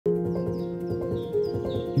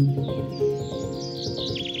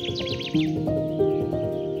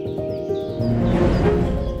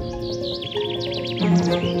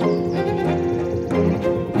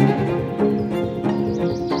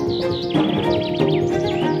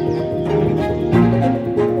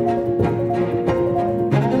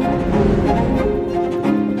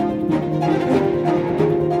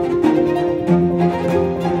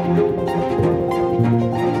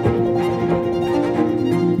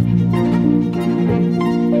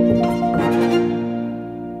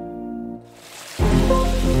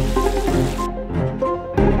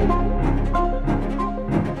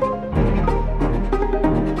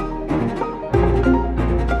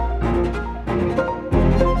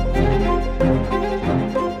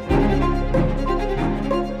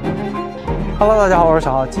Hello， 大家好，我是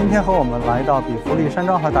小浩。今天和我们来到比弗利山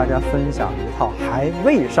庄，和大家分享一套还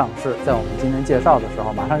未上市，在我们今天介绍的时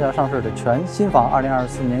候马上就要上市的全新房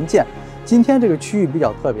，2024年建。今天这个区域比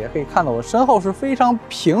较特别，可以看到我身后是非常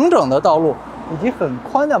平整的道路以及很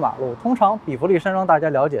宽的马路。通常比弗利山庄大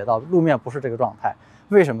家了解到路面不是这个状态，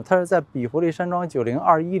为什么？它是在比弗利山庄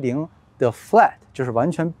90210的 Flat， 就是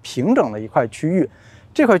完全平整的一块区域。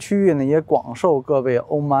这块区域呢，也广受各位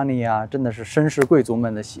old money啊，真的是绅士贵族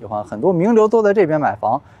们的喜欢。很多名流都在这边买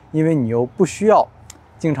房，因为你又不需要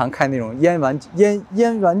经常开那种烟丸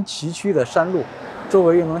崎岖的山路，周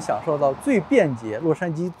围又能享受到最便捷、洛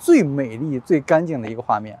杉矶最美丽、最干净的一个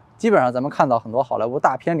画面。基本上咱们看到很多好莱坞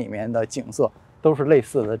大片里面的景色都是类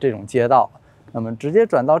似的这种街道。那么直接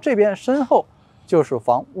转到这边，身后就是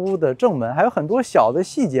房屋的正门，还有很多小的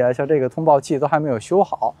细节，像这个通报器都还没有修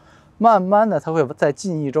好。慢慢的，它会在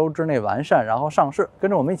近1周之内完善，然后上市。跟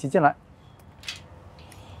着我们一起进来，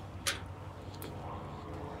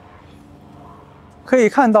可以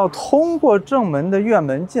看到，通过正门的院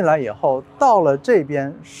门进来以后，到了这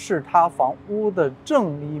边是它房屋的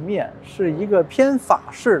正立面，是一个偏法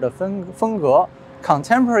式的风格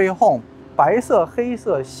 ，contemporary home， 白色、黑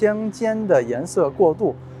色相间的颜色过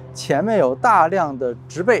渡，前面有大量的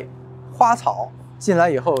植被、花草。进来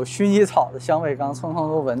以后，薰衣草的香味刚匆匆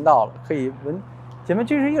都闻到了，可以闻。前面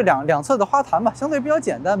就是一个两侧的花坛吧，相对比较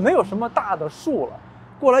简单，没有什么大的树了。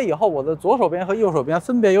过来以后，我的左手边和右手边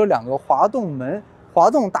分别有2个滑动门，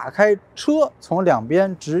滑动打开，车从两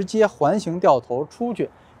边直接环形掉头出去，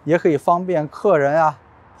也可以方便客人啊、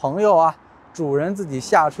朋友啊、主人自己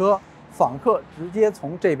下车，访客直接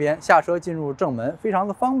从这边下车进入正门，非常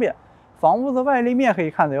的方便。房屋的外立面可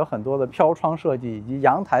以看到有很多的飘窗设计以及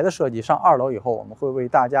阳台的设计。上2楼以后，我们会为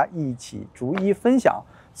大家一起逐一分享。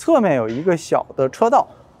侧面有一个小的车道，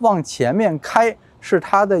往前面开是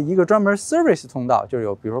它的一个专门 service 通道，就是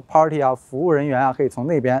有比如说 party 啊、服务人员啊，可以从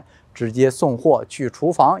那边直接送货去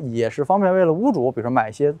厨房，也是方便为了屋主，比如说买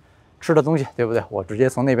一些吃的东西，对不对？我直接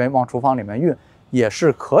从那边往厨房里面运也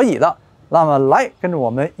是可以的。那么来跟着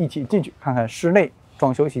我们一起进去看看室内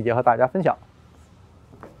装修细节，和大家分享。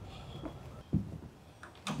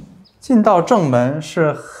进到正门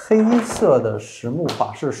是黑色的实木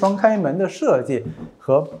法式双开门的设计，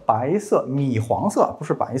和白色米黄色不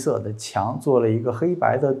是白色的墙做了一个黑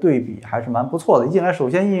白的对比，还是蛮不错的。一进来首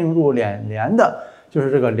先映入眼帘的就是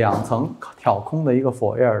这个2层挑空的一个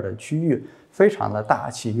foyer 的区域，非常的大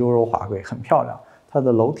气、优柔华贵，很漂亮。它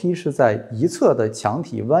的楼梯是在一侧的墙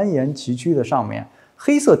体蜿蜒崎岖的上面，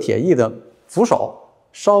黑色铁艺的扶手。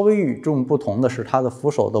稍微与众不同的是，它的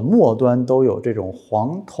扶手的末端都有这种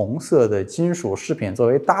黄铜色的金属饰品作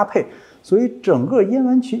为搭配，所以整个蜿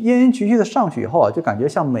蜒崎岖的上去以后啊，就感觉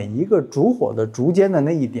像每一个烛火的烛间的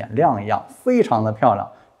那一点亮一样，非常的漂亮。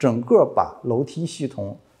整个把楼梯系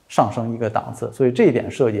统上升一个档次，所以这一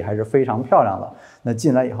点设计还是非常漂亮的。那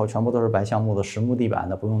进来以后全部都是白橡木的实木地板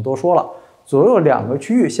的，不用多说了。左右2个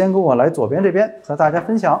区域，先跟我来左边这边和大家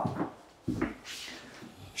分享。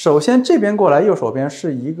首先这边过来，右手边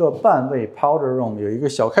是一个半卫 powder room， 有一个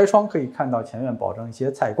小开窗，可以看到前面保证一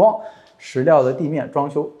些采光。石料的地面装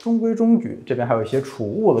修中规中矩，这边还有一些储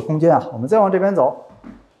物的空间啊。我们再往这边走，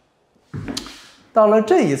到了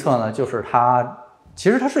这一侧呢，就是其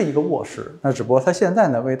实它是一个卧室，那只不过它现在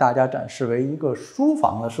呢为大家展示为一个书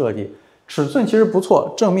房的设计，尺寸其实不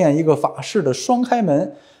错，正面一个法式的双开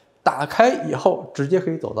门，打开以后直接可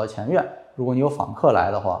以走到前院。如果你有访客来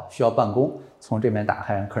的话，需要办公，从这边打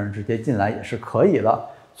开，让客人直接进来也是可以的。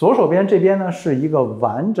左手边这边呢是一个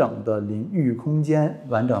完整的淋浴空间、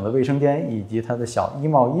完整的卫生间以及它的小衣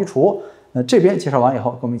帽衣橱。那这边介绍完以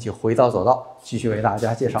后，跟我们一起回到走道，继续为大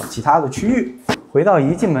家介绍其他的区域。回到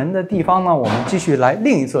一进门的地方呢，我们继续来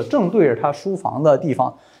另一侧，正对着它书房的地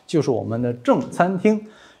方，就是我们的正餐厅。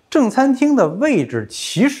正餐厅的位置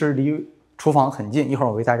其实离厨房很近，一会儿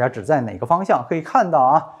我为大家指在哪个方向。可以看到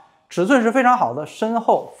啊，尺寸是非常好的，身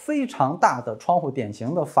后非常大的窗户，典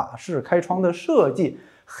型的法式开窗的设计，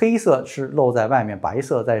黑色是露在外面，白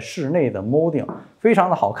色在室内的 molding 非常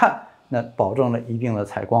的好看，那保证了一定的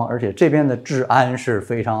采光，而且这边的治安是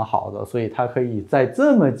非常好的，所以它可以在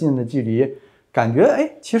这么近的距离，感觉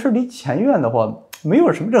其实离前院的话没有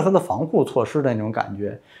什么任何的防护措施的那种感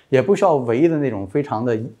觉，也不需要围的那种非常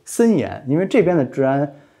的森严，因为这边的治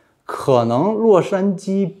安可能洛杉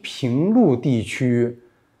矶平路地区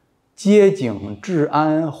街景、治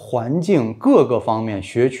安、环境各个方面，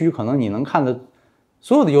学区可能你能看的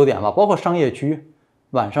所有的优点吧，包括商业区，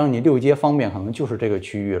晚上你溜街方便，可能就是这个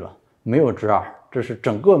区域了，没有之二。这是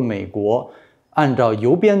整个美国按照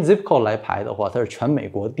邮编 zip code 来排的话，它是全美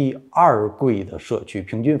国第2贵的社区，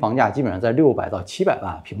平均房价基本上在600到700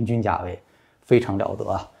万平均价位，非常了得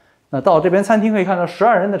啊。那到这边餐厅可以看到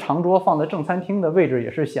12人的长桌放在正餐厅的位置，也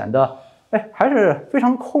是显得还是非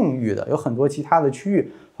常空裕的，有很多其他的区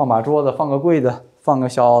域放把桌子，放个柜子，放个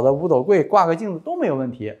小的五斗柜，挂个镜子都没有问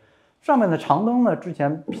题。上面的长灯呢，之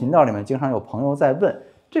前频道里面经常有朋友在问，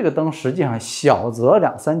这个灯实际上小则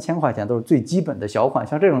2、3千块钱都是最基本的小款，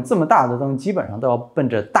像这种这么大的灯基本上都要奔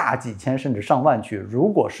着大几千甚至上万去。如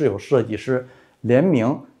果是有设计师联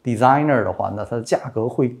名 designer 的话，那它的价格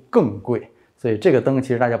会更贵。所以这个灯其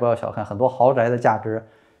实大家不要小看，很多豪宅的价值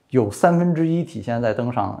有1/3体现在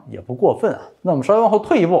灯上也不过分啊。那我们稍微往后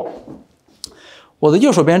退一步，我的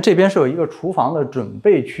右手边这边是有一个厨房的准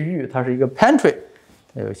备区域，它是一个 pantry，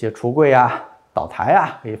 有一些橱柜啊、岛台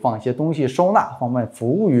啊，可以放一些东西收纳，方便服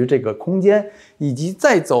务于这个空间，以及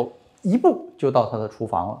再走一步就到它的厨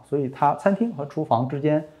房了。所以它餐厅和厨房之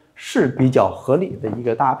间是比较合理的一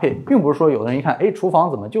个搭配，并不是说有的人一看，厨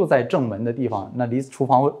房怎么就在正门的地方，那离厨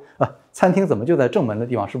房餐厅怎么就在正门的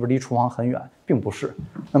地方，是不是离厨房很远？并不是。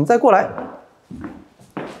那么再过来，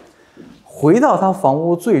回到它房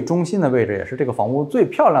屋最中心的位置，也是这个房屋最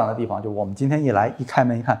漂亮的地方，就我们今天一来一开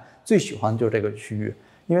门一看，最喜欢的就是这个区域，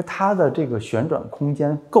因为它的这个旋转空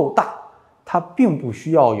间够大，它并不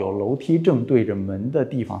需要有楼梯正对着门的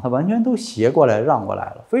地方，它完全都斜过来让过来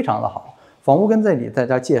了，非常的好。房屋跟这里大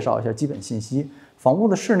家介绍一下基本信息，房屋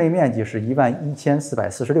的室内面积是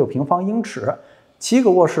11446平方英尺，7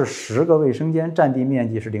个卧室，10个卫生间，占地面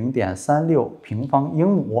积是0.36平方英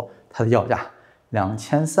亩，它的要价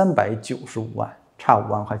2395万，差5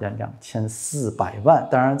万块钱，2400万。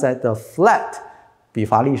当然，在 The Flat 比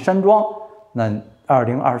华利山庄，那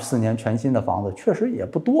2024年全新的房子确实也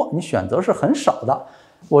不多，你选择是很少的。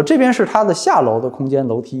我这边是它的下楼的空间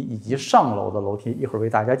楼梯以及上楼的楼梯，一会儿为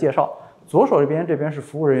大家介绍。左手这边是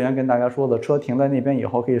服务人员跟大家说的，车停在那边以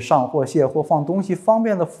后可以上货、卸货、放东西方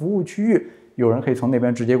便的服务区域，有人可以从那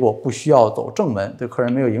边直接过，不需要走正门，对客人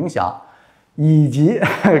没有影响。以及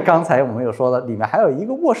刚才我们有说的，里面还有一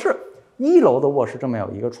个卧室，1楼的卧室正面有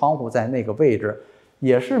一个窗户在那个位置，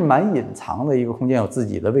也是蛮隐藏的一个空间，有自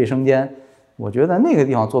己的卫生间。我觉得那个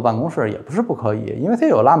地方做办公室也不是不可以，因为它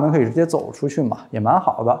有拉门可以直接走出去嘛，也蛮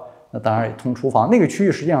好的。那当然也通厨房，那个区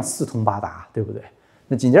域实际上4通8达，对不对？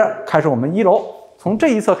那紧接着开始我们1楼，从这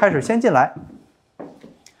一侧开始先进来。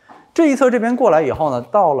这一侧这边过来以后呢，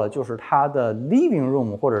到了就是它的 living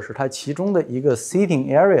room 或者是它其中的一个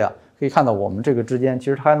sitting area， 可以看到我们这个之间其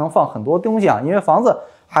实它还能放很多东西啊，因为房子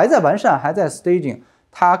还在完善，还在 staging，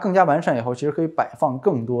 它更加完善以后，其实可以摆放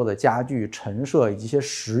更多的家具、陈设以及一些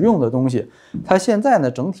实用的东西。它现在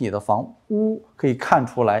呢，整体的房屋可以看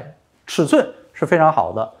出来尺寸是非常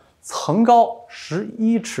好的，层高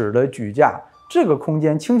11尺的举架。这个空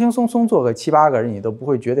间轻轻松松坐个7、8个人，你都不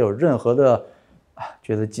会觉得有任何的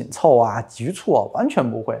觉得紧凑啊、局促啊，完全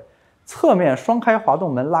不会。侧面双开滑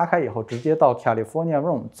动门拉开以后，直接到 California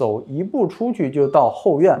Room， 走一步出去就到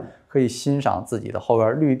后院，可以欣赏自己的后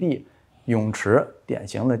院绿地、泳池，典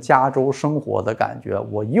型的加州生活的感觉。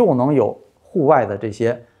我又能有户外的这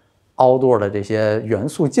些 outdoor 的这些元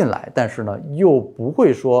素进来，但是呢，又不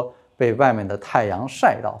会说被外面的太阳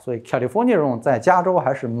晒到，所以 California Room 在加州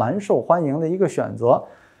还是蛮受欢迎的一个选择。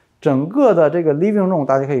整个的这个 living room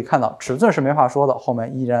大家可以看到，尺寸是没话说的，后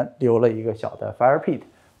面依然留了一个小的 fire pit。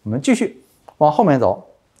我们继续往后面走，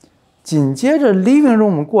紧接着 living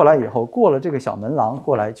room 过来以后，过了这个小门廊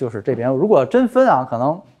过来就是这边。如果真分啊，可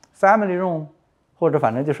能 family room 或者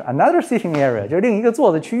反正就是 another sitting area， 就是另一个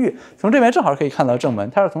坐的区域。从这边正好可以看到正门，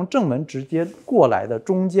它是从正门直接过来的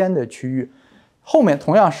中间的区域。后面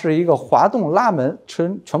同样是一个滑动拉门，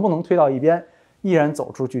全部能推到一边，依然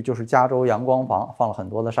走出去就是加州阳光房，放了很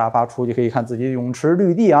多的沙发，出去可以看自己的泳池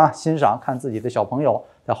绿地啊，欣赏看自己的小朋友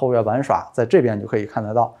在后院玩耍，在这边就可以看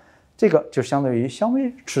得到。这个就相对于稍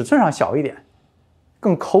微尺寸上小一点，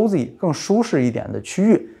更 cozy 更舒适一点的区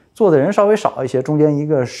域，坐的人稍微少一些，中间一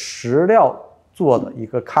个石料做的一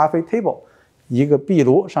个咖啡 table，一个壁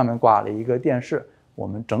炉，上面挂了一个电视。我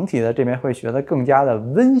们整体的这边会觉得更加的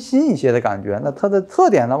温馨一些的感觉。那它的特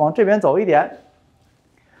点呢，往这边走一点，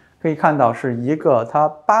可以看到是一个它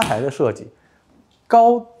吧台的设计，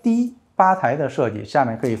高低吧台的设计，下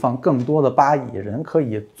面可以放更多的吧椅，人可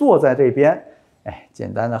以坐在这边，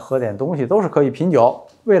简单的喝点东西都是可以品酒。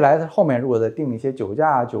未来的后面如果再订一些酒架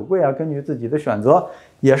啊、酒柜啊，根据自己的选择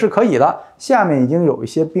也是可以的。下面已经有一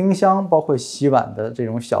些冰箱，包括洗碗的这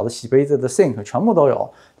种小的洗杯子的 sink 全部都有。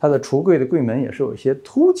它的橱柜的柜门也是有一些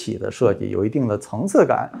凸起的设计，有一定的层次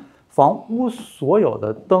感。房屋所有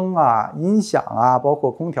的灯啊、音响啊，包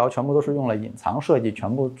括空调，全部都是用了隐藏设计，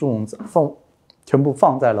全部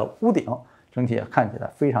放在了屋顶，整体也看起来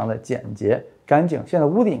非常的简洁干净。现在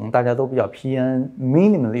屋顶大家都比较偏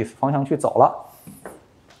minimalist 方向去走了。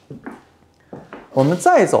我们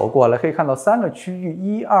再走过来，可以看到3个区域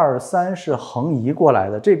，1、2、3是横移过来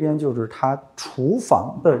的。这边就是它厨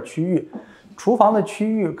房的区域。厨房的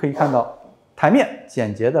区域可以看到台面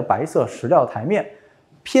简洁的白色石料台面，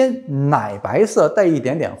偏奶白色带一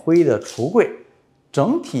点点灰的橱柜，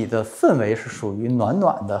整体的氛围是属于暖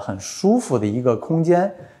暖的、很舒服的一个空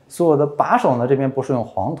间。所有的把手呢，这边不是用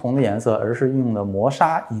黄铜的颜色，而是用的磨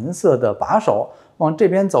砂银色的把手。往这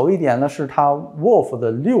边走一点呢，是它 Wolf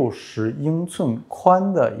的60英寸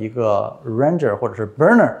宽的一个 Ranger 或者是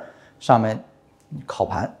Burner， 上面烤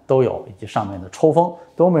盘都有，以及上面的抽风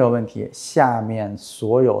都没有问题。下面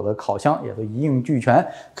所有的烤箱也都一应俱全，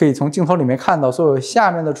可以从镜头里面看到，所有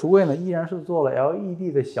下面的橱柜呢依然是做了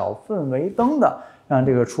LED 的小氛围灯的，让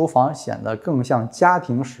这个厨房显得更像家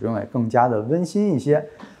庭使用，也更加的温馨一些。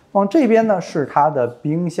往这边呢是它的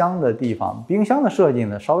冰箱的地方，冰箱的设计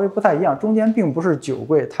呢稍微不太一样，中间并不是酒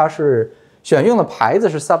柜，它是选用的牌子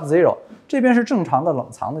是 Sub-Zero， 这边是正常的冷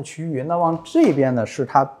藏的区域。那往这边呢是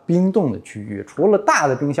它冰冻的区域，除了大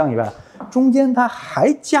的冰箱以外，中间它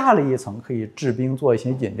还加了一层可以制冰做一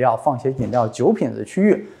些饮料、放些饮料酒品的区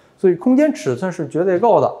域，所以空间尺寸是绝对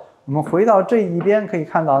够的。我们回到这一边，可以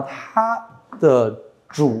看到它的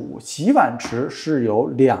主洗碗池是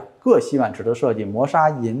有2个洗碗池的设计，磨砂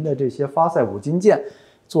银的这些发塞五金件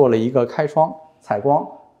做了一个开窗采光，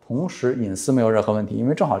同时隐私没有任何问题，因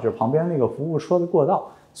为正好就是旁边那个服务车的过道，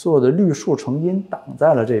所有的绿树成荫挡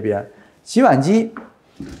在了这边。洗碗机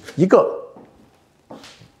1个、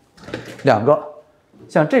2个，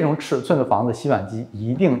像这种尺寸的房子，洗碗机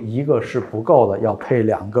一定1个是不够的，要配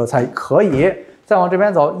2个才可以。再往这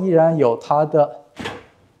边走，依然有它的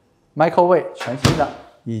microwave 全新的，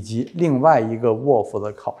以及另外一个 Wolf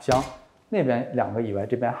的烤箱，那边2个以外，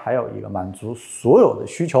这边还有一个，满足所有的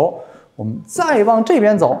需求。我们再往这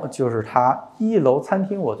边走，就是它1楼餐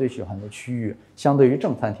厅我最喜欢的区域，相对于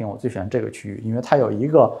正餐厅我最喜欢这个区域，因为它有一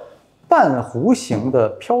个半弧形的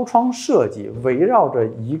飘窗设计，围绕着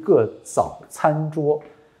一个早餐桌，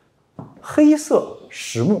黑色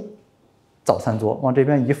实木早餐桌，往这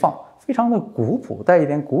边一放，非常的古朴，带一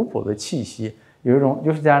点古朴的气息。有一种，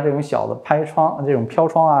尤其加上这种小的拍窗、这种飘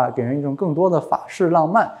窗啊，给人一种更多的法式浪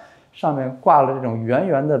漫。上面挂了这种圆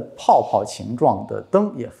圆的泡泡形状的灯，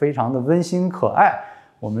也非常的温馨可爱。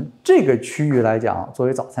我们这个区域来讲，作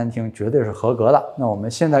为早餐厅绝对是合格的。那我们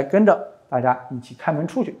现在跟着大家一起开门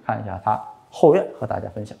出去，看一下它后院，和大家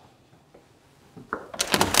分享。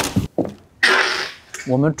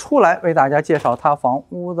我们出来为大家介绍它房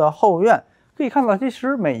屋的后院。可以看到，其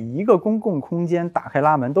实每一个公共空间打开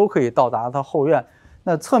拉门都可以到达它后院。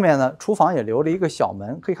那侧面呢，厨房也留了一个小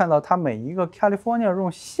门，可以看到它每一个 California Room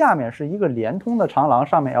下面是一个连通的长廊，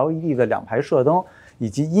上面 LED 的2排射灯以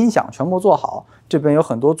及音响全部做好。这边有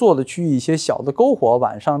很多做的区域，一些小的篝火，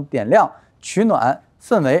晚上点亮取暖，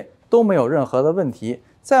氛围都没有任何的问题。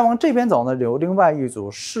再往这边走呢，有另外一组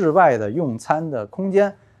室外的用餐的空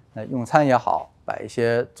间，那用餐也好，摆一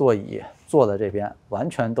些座椅坐在这边，完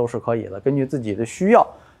全都是可以的，根据自己的需要。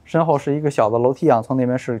身后是一个小的楼梯洋从那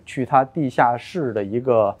边是去它地下室的一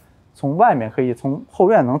个，从外面可以从后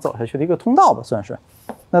院能走下去的一个通道吧，算是。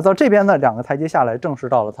那到这边呢，2个台阶下来，正式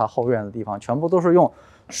到了它后院的地方，全部都是用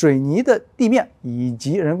水泥的地面以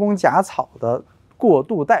及人工假草的过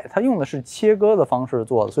渡带，它用的是切割的方式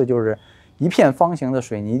做的，所以就是一片方形的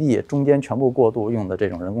水泥地，中间全部过渡用的这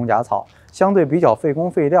种人工假草，相对比较费工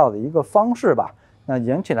费料的一个方式吧。那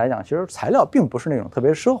整体来讲，其实材料并不是那种特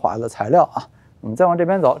别奢华的材料啊。我们再往这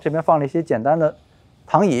边走，这边放了一些简单的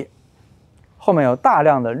躺椅，后面有大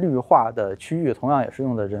量的绿化的区域，同样也是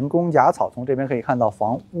用的人工假草。从这边可以看到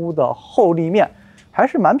房屋的后立面还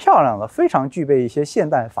是蛮漂亮的，非常具备一些现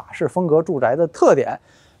代法式风格住宅的特点。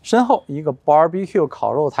身后一个 barbecue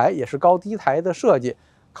烤肉台，也是高低台的设计，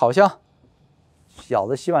烤箱、小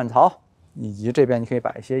的洗碗槽，以及这边你可以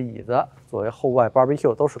摆一些椅子作为后外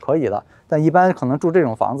barbecue 都是可以的。但一般可能住这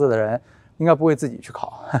种房子的人，应该不会自己去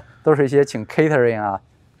烤，都是一些请 catering 啊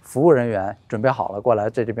服务人员准备好了过来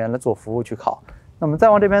在这边来做服务去烤。那么再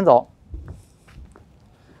往这边走，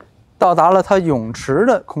到达了它泳池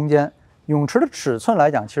的空间。泳池的尺寸来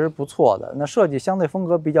讲其实不错的，那设计相对风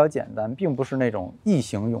格比较简单，并不是那种异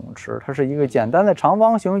形泳池，它是一个简单的长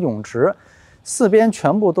方形泳池，四边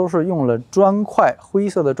全部都是用了砖块，灰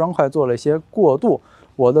色的砖块做了一些过渡。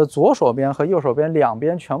我的左手边和右手边两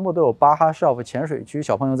边全部都有巴哈 shelf 潜水区，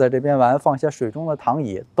小朋友在这边玩，放下水中的躺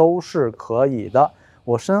椅都是可以的。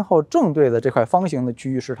我身后正对的这块方形的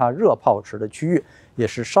区域是它热泡池的区域，也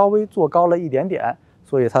是稍微做高了一点点。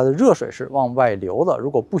所以它的热水是往外流的。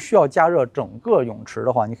如果不需要加热整个泳池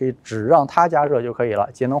的话，你可以只让它加热就可以了，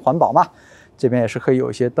节能环保嘛。这边也是可以有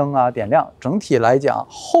一些灯啊点亮。整体来讲，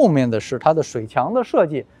后面的是它的水墙的设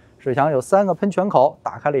计，水墙有3个喷泉口，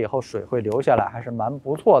打开了以后水会流下来，还是蛮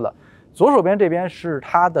不错的。左手边这边是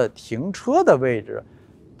它的停车的位置，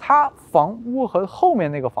它房屋和后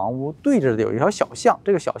面那个房屋对着的有一条小巷，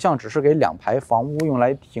这个小巷只是给2排房屋用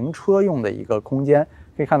来停车用的一个空间。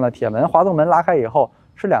可以看到铁门、滑动门拉开以后。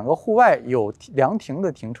是2个户外有凉亭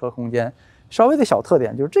的停车空间，稍微的小特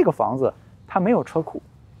点就是这个房子它没有车库，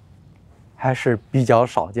还是比较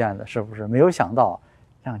少见的，是不是？没有想到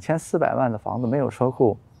2400万的房子没有车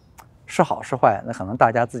库，是好是坏？那可能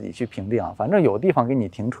大家自己去评定啊。反正有地方给你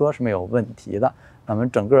停车是没有问题的。那么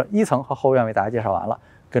整个1层和后院为大家介绍完了，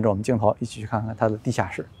跟着我们镜头一起去看看它的地下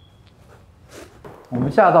室。我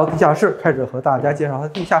们下到地下室，开始和大家介绍它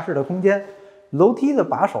地下室的空间。楼梯的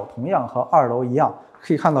把手同样和2楼一样。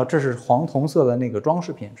可以看到，这是黄铜色的那个装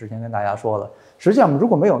饰品，之前跟大家说的。实际上，如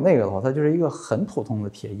果没有那个的话，它就是一个很普通的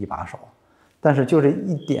铁艺把手。但是就这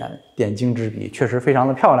一点睛之笔，确实非常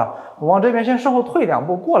的漂亮。我往这边先稍后退2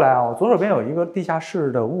步过来啊，我左手边有一个地下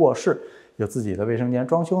室的卧室，有自己的卫生间，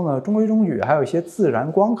装修呢中规中矩，还有一些自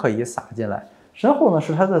然光可以洒进来。身后呢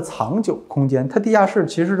是它的藏酒空间，它地下室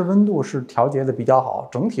其实的温度是调节的比较好，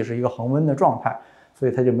整体是一个恒温的状态。所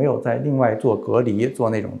以它就没有再另外做隔离，做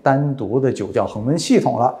那种单独的酒窖恒温系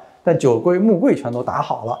统了。但酒柜、木柜全都打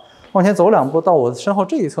好了。往前走2步，到我身后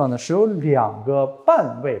这一侧呢，是有2个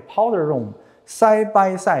半卫 powder room side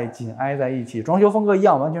by side 紧挨在一起，装修风格一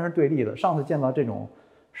样，完全是对立的。上次见到这种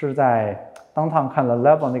是在 downtown 看了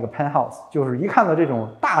level 那个 penthouse， 就是一看到这种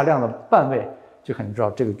大量的半卫，就肯定知道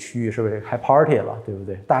这个区域是不是开 party 了，对不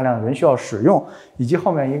对？大量的人需要使用，以及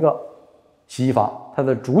后面一个洗衣房，它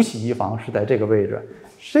的主洗衣房是在这个位置，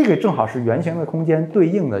这个正好是圆形的空间，对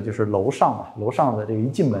应的就是楼上嘛，楼上的这个一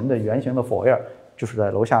进门的圆形的 foyer 就是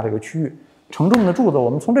在楼下这个区域。承重的柱子，我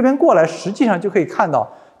们从这边过来，实际上就可以看到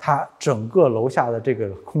它整个楼下的这个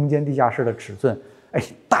空间地下室的尺寸，哎，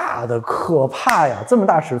大的可怕呀！这么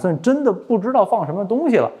大尺寸，真的不知道放什么东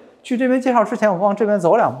西了。去这边介绍之前，我往这边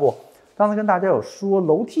走2步。刚才跟大家有说，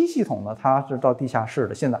楼梯系统呢，它是到地下室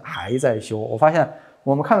的，现在还在修。我发现。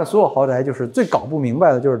我们看的所有豪宅，就是最搞不明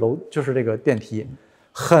白的就是这个电梯，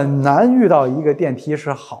很难遇到一个电梯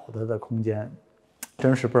是好的空间，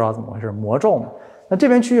真是不知道怎么回事，魔咒嘛。那这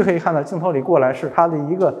边区域可以看到，镜头里过来是它的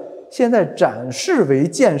一个现在展示为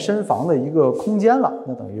健身房的一个空间了。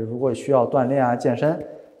那等于如果需要锻炼啊、健身，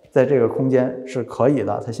在这个空间是可以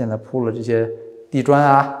的。它现在铺了这些地砖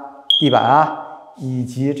啊、地板啊，以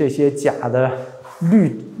及这些假的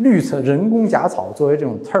绿色人工假草作为这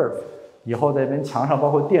种 turf。以后在这边墙上，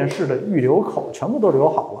包括电视的预留口，全部都留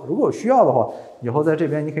好了。如果有需要的话，以后在这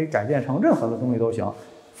边你可以改变成任何的东西都行，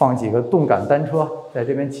放几个动感单车，在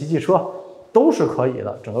这边骑车都是可以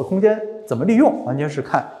的。整个空间怎么利用，完全是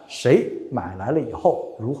看谁买来了以后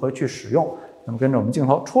如何去使用。那么跟着我们镜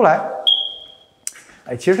头出来，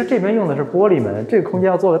哎，其实这边用的是玻璃门，这个空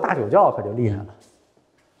间要做个大酒窖可就厉害了。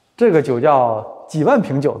这个酒窖几万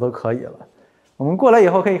瓶酒都可以了。我们过来以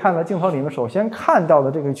后可以看到镜头里面首先看到的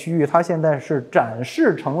这个区域，它现在是展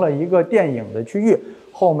示成了一个电影的区域，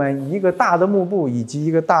后面一个大的幕布以及一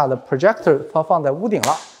个大的 projector， 它放在屋顶了，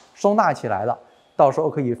收纳起来的，到时候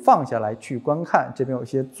可以放下来去观看。这边有一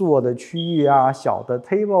些坐的区域啊，小的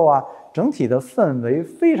table 啊，整体的氛围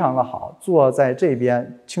非常的好。坐在这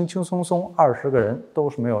边轻轻松松20个人都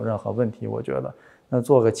是没有任何问题，我觉得。那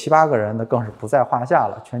坐个7、8个人那更是不在话下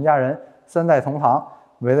了，全家人3代同堂。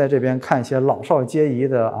围在这边看一些老少皆宜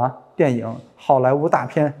的电影，好莱坞大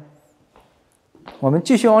片。我们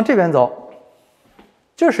继续往这边走，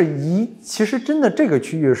这是其实真的这个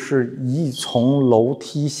区域是从楼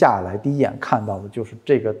梯下来，第一眼看到的就是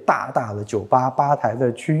这个大大的酒吧吧台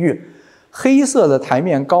的区域，黑色的台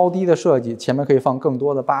面，高低的设计，前面可以放更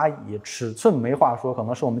多的吧椅，尺寸没话说，可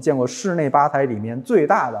能是我们见过室内吧台里面最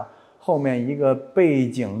大的。后面一个背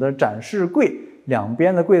景的展示柜。两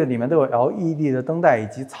边的柜子里面都有 LED 的灯带以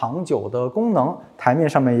及藏酒的功能，台面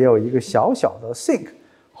上面也有一个小小的 sink，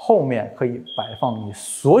后面可以摆放你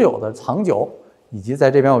所有的藏酒，以及在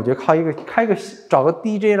这边我觉得找个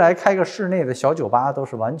DJ 来开个室内的小酒吧都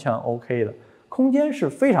是完全 OK 的，空间是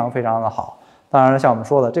非常的好。当然了，像我们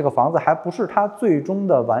说的，这个房子还不是它最终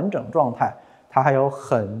的完整状态，它还有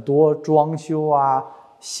很多装修啊、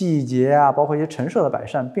细节啊，包括一些陈设的摆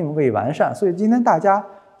设并未完善，所以今天大家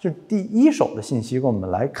是第一手的信息，跟我们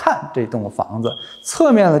来看这栋房子。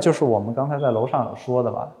侧面呢，就是我们刚才在楼上有说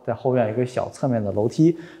的吧，在后院有一个小侧面的楼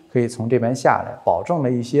梯，可以从这边下来，保证了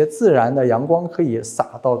一些自然的阳光可以洒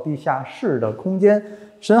到地下室的空间。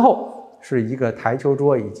身后是一个台球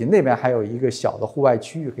桌，以及那边还有一个小的户外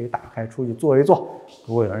区域，可以打开出去坐一坐。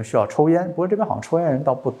如果有人需要抽烟，不过这边好像抽烟人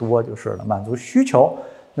倒不多，就是了，满足需求。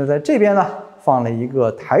那在这边呢，放了一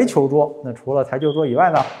个台球桌。那除了台球桌以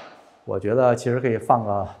外呢，我觉得其实可以放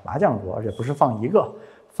个麻将桌，而且不是放一个，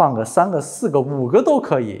放个3个、4个、5个都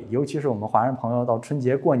可以。尤其是我们华人朋友到春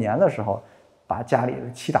节过年的时候，把家里的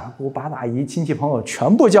7大姑8大姨、亲戚朋友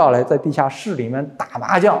全部叫来，在地下室里面打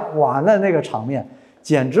麻将，哇，那个场面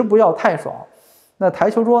简直不要太爽。那台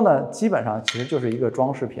球桌呢，基本上其实就是一个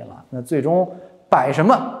装饰品了。那最终摆什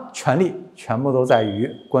么，权利全部都在于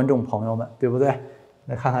观众朋友们，对不对？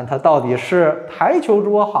那看看它到底是台球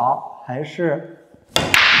桌好，还是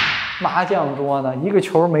麻将桌呢？一个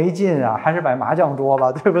球没进啊，还是摆麻将桌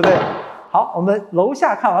吧，对不对？好，我们楼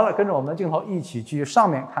下看完了，跟着我们的镜头一起去上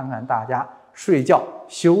面看看大家睡觉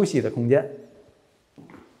休息的空间。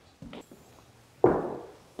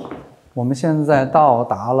我们现在到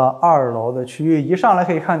达了2楼的区域，一上来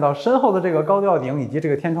可以看到身后的这个高吊顶以及这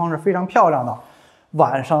个天窗是非常漂亮的。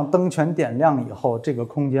晚上灯全点亮以后，这个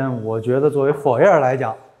空间我觉得作为 foyer 来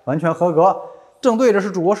讲完全合格。正对着是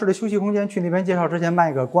主卧室的休息空间，去那边介绍之前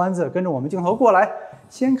卖个关子，跟着我们镜头过来，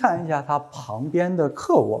先看一下它旁边的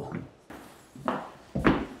客卧。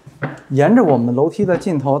沿着我们楼梯的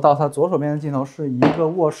尽头到它左手边的尽头是一个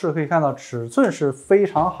卧室，可以看到尺寸是非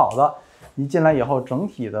常好的。一进来以后，整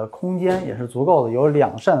体的空间也是足够的，有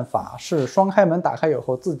2扇法式双开门，打开以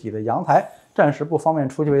后自己的阳台，暂时不方便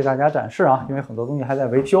出去为大家展示啊，因为很多东西还在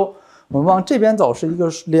维修。我们往这边走是一个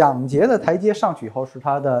2节的台阶，上去以后是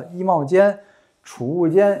它的衣帽间、储物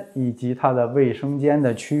间以及它的卫生间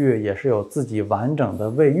的区域，也是有自己完整的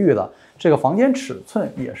卫浴的。这个房间尺寸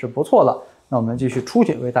也是不错的。那我们继续出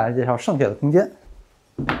去为大家介绍剩下的空间。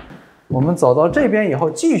我们走到这边以后，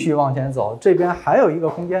继续往前走，这边还有一个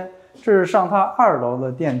空间，这是上它2楼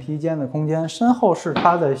的电梯间的空间，身后是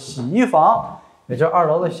它的洗衣房，也就是2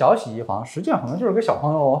楼的小洗衣房，实际上可能就是给小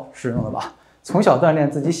朋友使用的吧，从小锻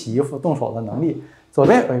炼自己洗衣服动手的能力。左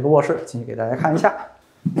边有一个卧室，进去给大家看一下。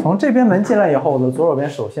从这边门进来以后，我的左手边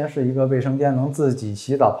首先是一个卫生间，能自己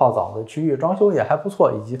洗澡泡澡的区域，装修也还不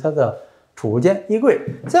错，以及它的储物间、衣柜。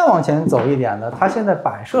再往前走一点呢，它现在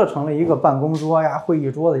摆设成了一个办公桌呀、会议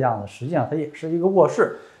桌的样子，实际上它也是一个卧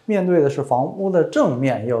室，面对的是房屋的正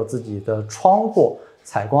面，也有自己的窗户，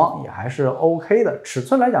采光也还是 OK 的，尺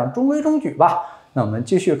寸来讲中规中矩吧。那我们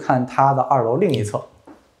继续看它的2楼另一侧。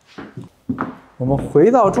我们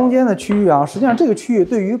回到中间的区域啊，实际上这个区域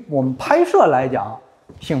对于我们拍摄来讲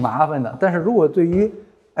挺麻烦的，但是如果对于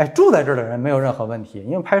住在这儿的人没有任何问题，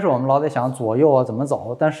因为拍摄我们老得想左右啊怎么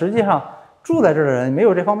走，但实际上住在这儿的人没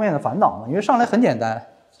有这方面的烦恼呢，因为上来很简单，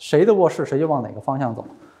谁的卧室谁就往哪个方向走。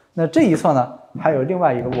那这一侧呢，还有另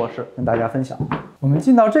外一个卧室跟大家分享。我们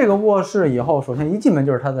进到这个卧室以后，首先一进门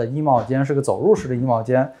就是它的衣帽间，是个走入式的衣帽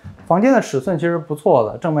间。房间的尺寸其实不错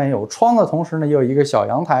的，正面有窗的同时呢，也有一个小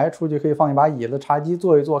阳台，出去可以放一把椅子、茶几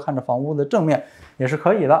坐一坐，看着房屋的正面也是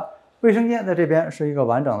可以的。卫生间在这边是一个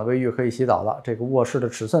完整的卫浴，可以洗澡的。这个卧室的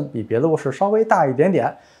尺寸比别的卧室稍微大一点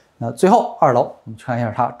点。那最后2楼，我们看一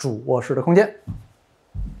下它主卧室的空间。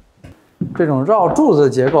这种绕柱子的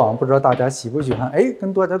结构啊，不知道大家喜不喜欢？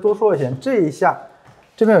跟大家多说一下，这一下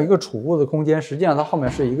这边有一个储物的空间，实际上它后面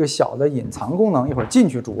是一个小的隐藏功能。一会儿进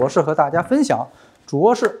去主卧室和大家分享。主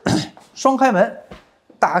卧室双开门，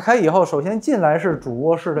打开以后，首先进来是主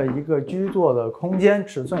卧室的一个居坐的空间，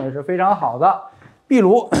尺寸也是非常好的。壁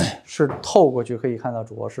炉是透过去可以看到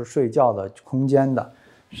主卧室睡觉的空间的。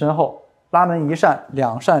身后拉门一扇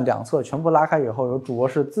，2扇2侧全部拉开以后，有主卧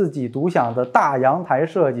室自己独享的大阳台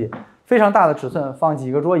设计，非常大的尺寸，放几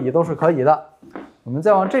个桌椅都是可以的。我们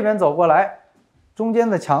再往这边走过来，中间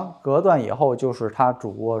的墙隔断以后，就是它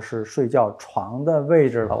主卧室睡觉床的位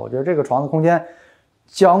置了。我觉得这个床的空间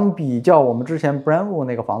相比较我们之前 Brandwood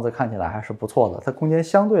那个房子看起来还是不错的，它空间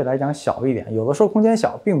相对来讲小一点。有的时候空间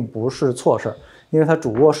小并不是错事，因为它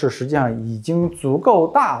主卧室实际上已经足够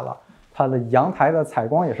大了。它的阳台的采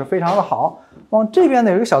光也是非常的好。往这边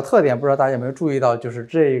呢有一个小特点，不知道大家有没有注意到，就是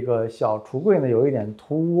这个小橱柜呢有一点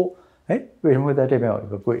突兀。为什么会在这边有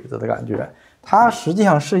一个柜子的感觉？它实际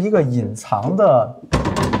上是一个隐藏的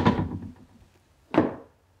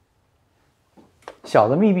小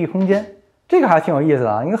的密闭空间，这个还挺有意思的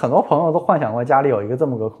啊，因为很多朋友都幻想过家里有一个这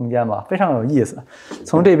么个空间吧，非常有意思。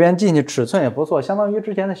从这边进去尺寸也不错，相当于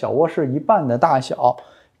之前的小卧室一半的大小。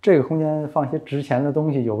这个空间放些值钱的东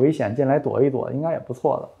西，有危险进来躲一躲，应该也不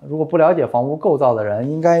错的。如果不了解房屋构造的人，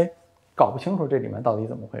应该搞不清楚这里面到底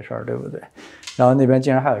怎么回事，对不对？然后那边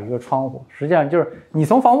竟然还有一个窗户，实际上就是你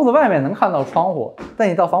从房屋的外面能看到窗户，但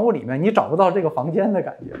你到房屋里面你找不到这个房间的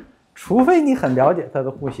感觉，除非你很了解它的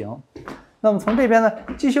户型。那么从这边呢，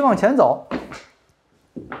继续往前走，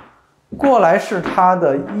过来是它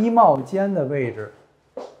的衣帽间的位置。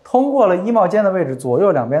通过了衣帽间的位置，左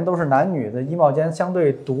右两边都是男女的衣帽间，相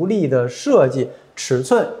对独立的设计，尺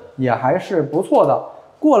寸也还是不错的。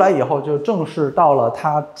过来以后就正式到了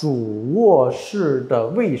它主卧室的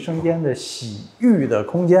卫生间的洗浴的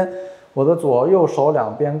空间。我的左右手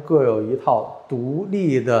两边各有一套独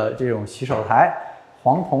立的这种洗手台，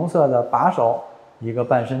黄铜色的把手，一个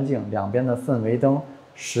半身镜，两边的氛围灯，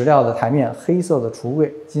石料的台面，黑色的橱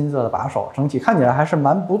柜，金色的把手，整体看起来还是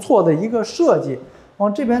蛮不错的一个设计。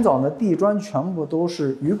往这边走呢，地砖全部都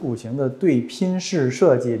是鱼骨型的对拼式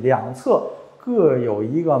设计，两侧各有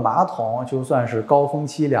一个马桶，就算是高峰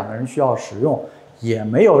期两个人需要使用，也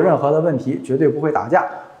没有任何的问题，绝对不会打架。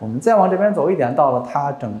我们再往这边走一点，到了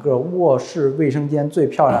它整个卧室卫生间最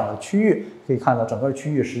漂亮的区域，可以看到整个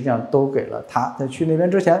区域实际上都给了它。在去那边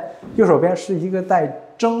之前，右手边是一个带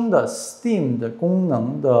蒸的 Steam 的功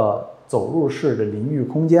能的走入式的淋浴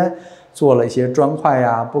空间。做了一些砖块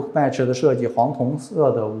呀、wechat 的设计，黄铜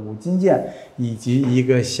色的5金件，以及一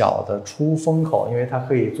个小的出风口，因为它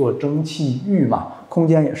可以做蒸汽浴嘛，空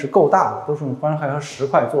间也是够大的，都是用砖块和石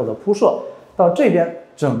块做的铺设。到这边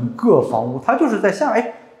整个房屋，它就是在下面，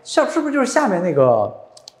哎，是不是就是下面那个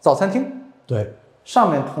早餐厅？对，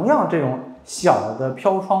上面同样这种小的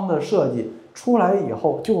飘窗的设计，出来以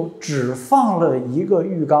后就只放了一个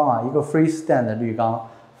浴缸啊，一个 freestand 的浴缸，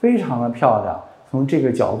非常的漂亮。从这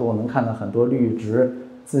个角度能看到很多绿植，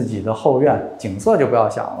自己的后院景色就不要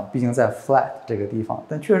想了，毕竟在 Flat 这个地方，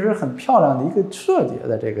但确实很漂亮的一个设计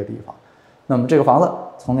在这个地方。那么这个房子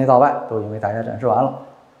从内到外都已经为大家展示完了。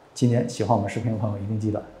今天喜欢我们视频的朋友一定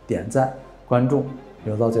记得点赞、关注，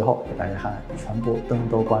留到最后给大家看全部灯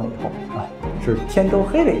都关了以后啊，是天都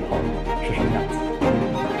黑了以后是什么样子。